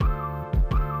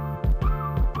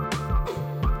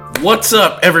What's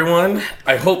up, everyone?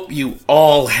 I hope you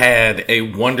all had a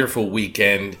wonderful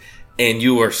weekend and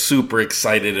you are super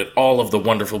excited at all of the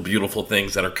wonderful, beautiful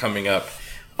things that are coming up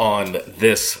on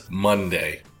this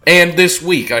Monday. And this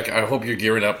week, I hope you're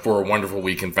gearing up for a wonderful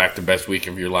week. In fact, the best week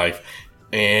of your life.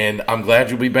 And I'm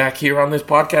glad you'll be back here on this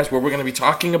podcast where we're going to be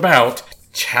talking about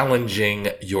challenging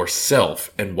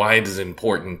yourself and why it is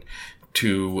important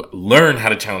to learn how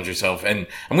to challenge yourself. And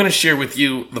I'm going to share with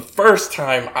you the first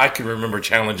time I can remember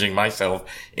challenging myself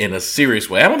in a serious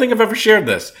way. I don't think I've ever shared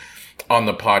this on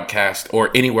the podcast or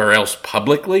anywhere else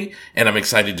publicly, and I'm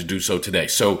excited to do so today.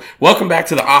 So welcome back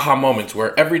to the Aha Moments,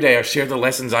 where every day I share the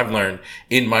lessons I've learned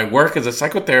in my work as a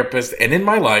psychotherapist and in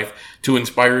my life to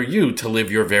inspire you to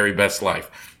live your very best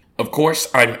life. Of course,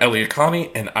 I'm Elliot Connie,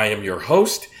 and I am your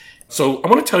host. So I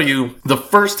want to tell you the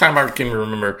first time I can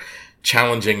remember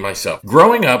challenging myself.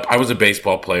 Growing up, I was a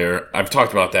baseball player. I've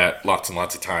talked about that lots and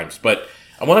lots of times, but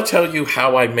I want to tell you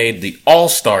how I made the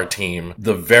All-Star team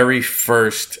the very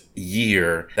first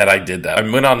year that I did that. I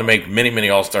went on to make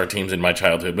many All-Star teams in my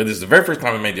childhood, but this is the very first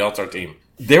time I made the All-Star team.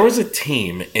 There was a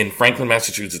team in Franklin,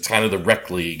 Massachusetts, kind of the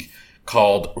rec league,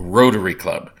 called Rotary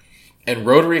Club. And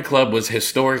Rotary Club was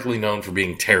historically known for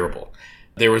being terrible.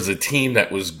 There was a team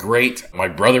that was great. My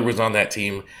brother was on that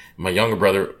team. My younger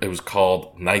brother, it was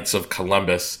called Knights of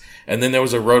Columbus. And then there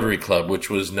was a Rotary Club, which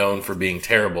was known for being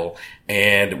terrible.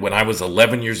 And when I was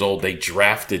 11 years old, they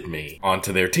drafted me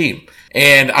onto their team.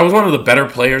 And I was one of the better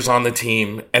players on the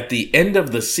team. At the end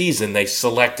of the season, they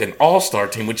select an all-star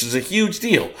team, which is a huge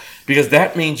deal because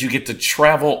that means you get to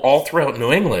travel all throughout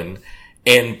New England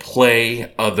and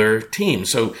play other teams.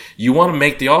 So you want to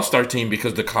make the all-star team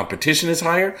because the competition is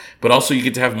higher, but also you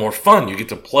get to have more fun. You get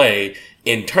to play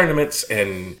in tournaments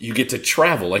and you get to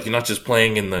travel. Like you're not just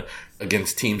playing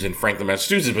against teams in Franklin,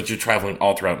 Massachusetts, but you're traveling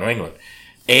all throughout New England.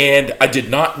 And I did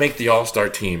not make the all-star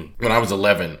team when I was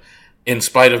 11, in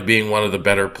spite of being one of the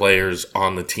better players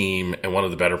on the team and one of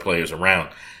the better players around.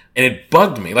 And it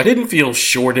bugged me. Like I didn't feel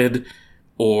shorted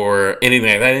or anything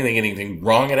like that. I didn't think anything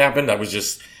wrong had happened.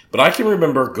 But I can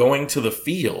remember going to the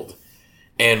field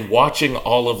and watching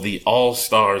all of the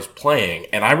all-stars playing.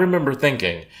 And I remember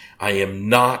thinking, I am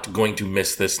not going to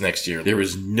miss this next year. There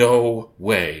is no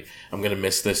way I'm going to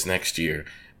miss this next year.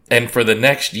 And for the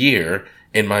next year,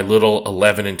 in my little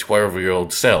 11 and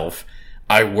 12-year-old self,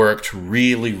 I worked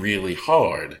really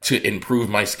hard to improve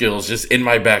my skills just in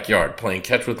my backyard, playing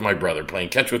catch with my brother, playing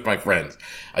catch with my friends.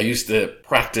 I used to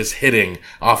practice hitting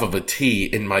off of a tee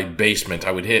in my basement.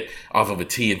 I would hit off of a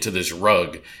tee into this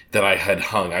rug that I had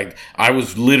hung. I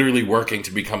was literally working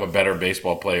to become a better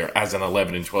baseball player as an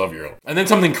 11 and 12-year-old. And then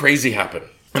something crazy happened.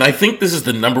 And I think this is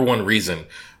the number one reason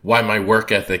why my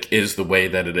work ethic is the way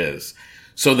that it is.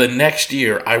 So the next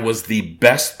year, I was the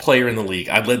best player in the league.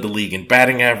 I led the league in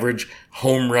batting average,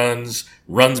 home runs,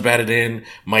 runs batted in.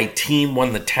 My team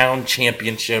won the town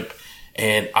championship,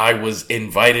 and I was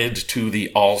invited to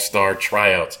the All-Star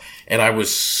tryouts. And I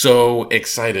was so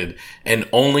excited, and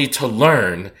only to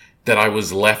learn that I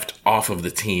was left off of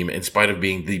the team in spite of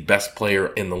being the best player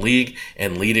in the league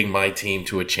and leading my team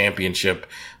to a championship.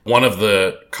 One of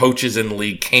the coaches in the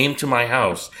league came to my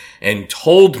house and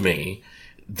told me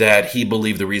that he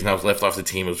believed the reason I was left off the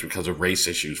team was because of race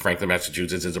issues. Franklin,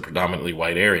 Massachusetts is a predominantly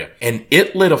white area. And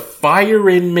it lit a fire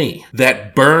in me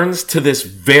that burns to this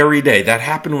very day. That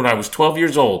happened when I was 12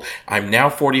 years old. I'm now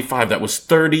 45. That was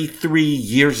 33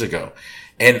 years ago.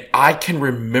 And I can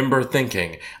remember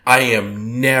thinking, I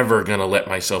am never going to let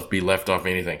myself be left off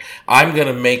anything. I'm going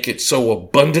to make it so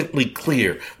abundantly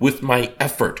clear with my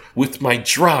effort, with my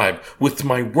drive, with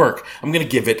my work. I'm going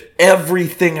to give it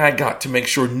everything I got to make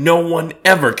sure no one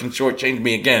ever can shortchange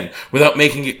me again without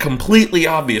making it completely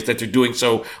obvious that they're doing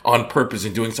so on purpose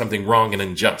and doing something wrong and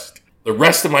unjust. The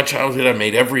rest of my childhood, I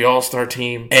made every all-star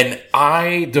team, and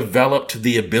I developed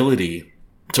the ability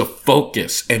to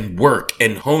focus and work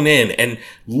and hone in and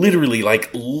literally like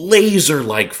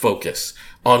laser-like focus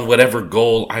on whatever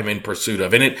goal I'm in pursuit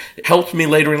of. And it helped me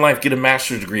later in life get a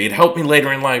master's degree. It helped me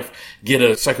later in life get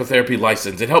a psychotherapy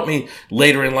license. It helped me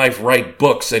later in life write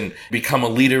books and become a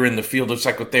leader in the field of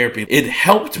psychotherapy. It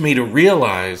helped me to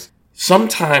realize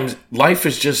sometimes life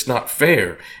is just not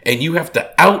fair and you have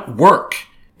to outwork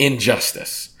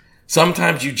injustice.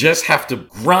 Sometimes you just have to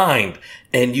grind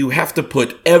and you have to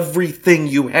put everything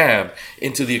you have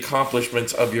into the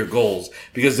accomplishments of your goals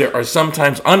because there are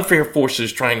sometimes unfair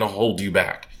forces trying to hold you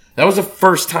back. That was the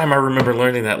first time I remember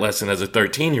learning that lesson as a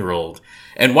 13-year-old.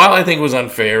 And while I think it was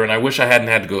unfair and I wish I hadn't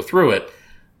had to go through it,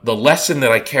 the lesson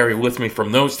that I carry with me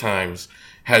from those times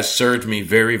has served me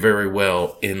very, very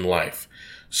well in life.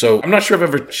 So I'm not sure if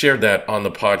I've ever shared that on the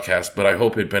podcast, but I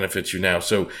hope it benefits you now.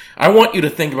 So I want you to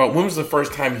think about, when was the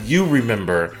first time you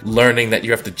remember learning that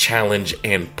you have to challenge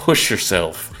and push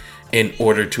yourself in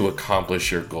order to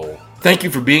accomplish your goal? Thank you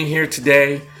for being here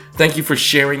today. Thank you for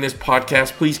sharing this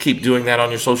podcast. Please keep doing that on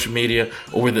your social media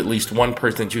or with at least one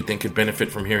person that you think could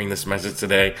benefit from hearing this message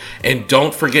today. And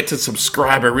don't forget to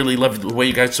subscribe. I really love the way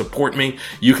you guys support me.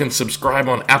 You can subscribe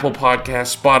on Apple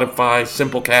Podcasts, Spotify,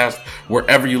 Simplecast,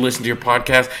 wherever you listen to your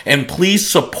podcast. And please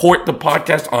support the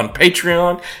podcast on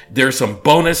Patreon. There's some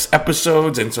bonus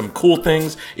episodes and some cool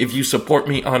things if you support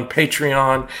me on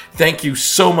Patreon. Thank you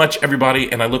so much,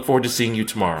 everybody, and I look forward to seeing you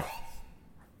tomorrow.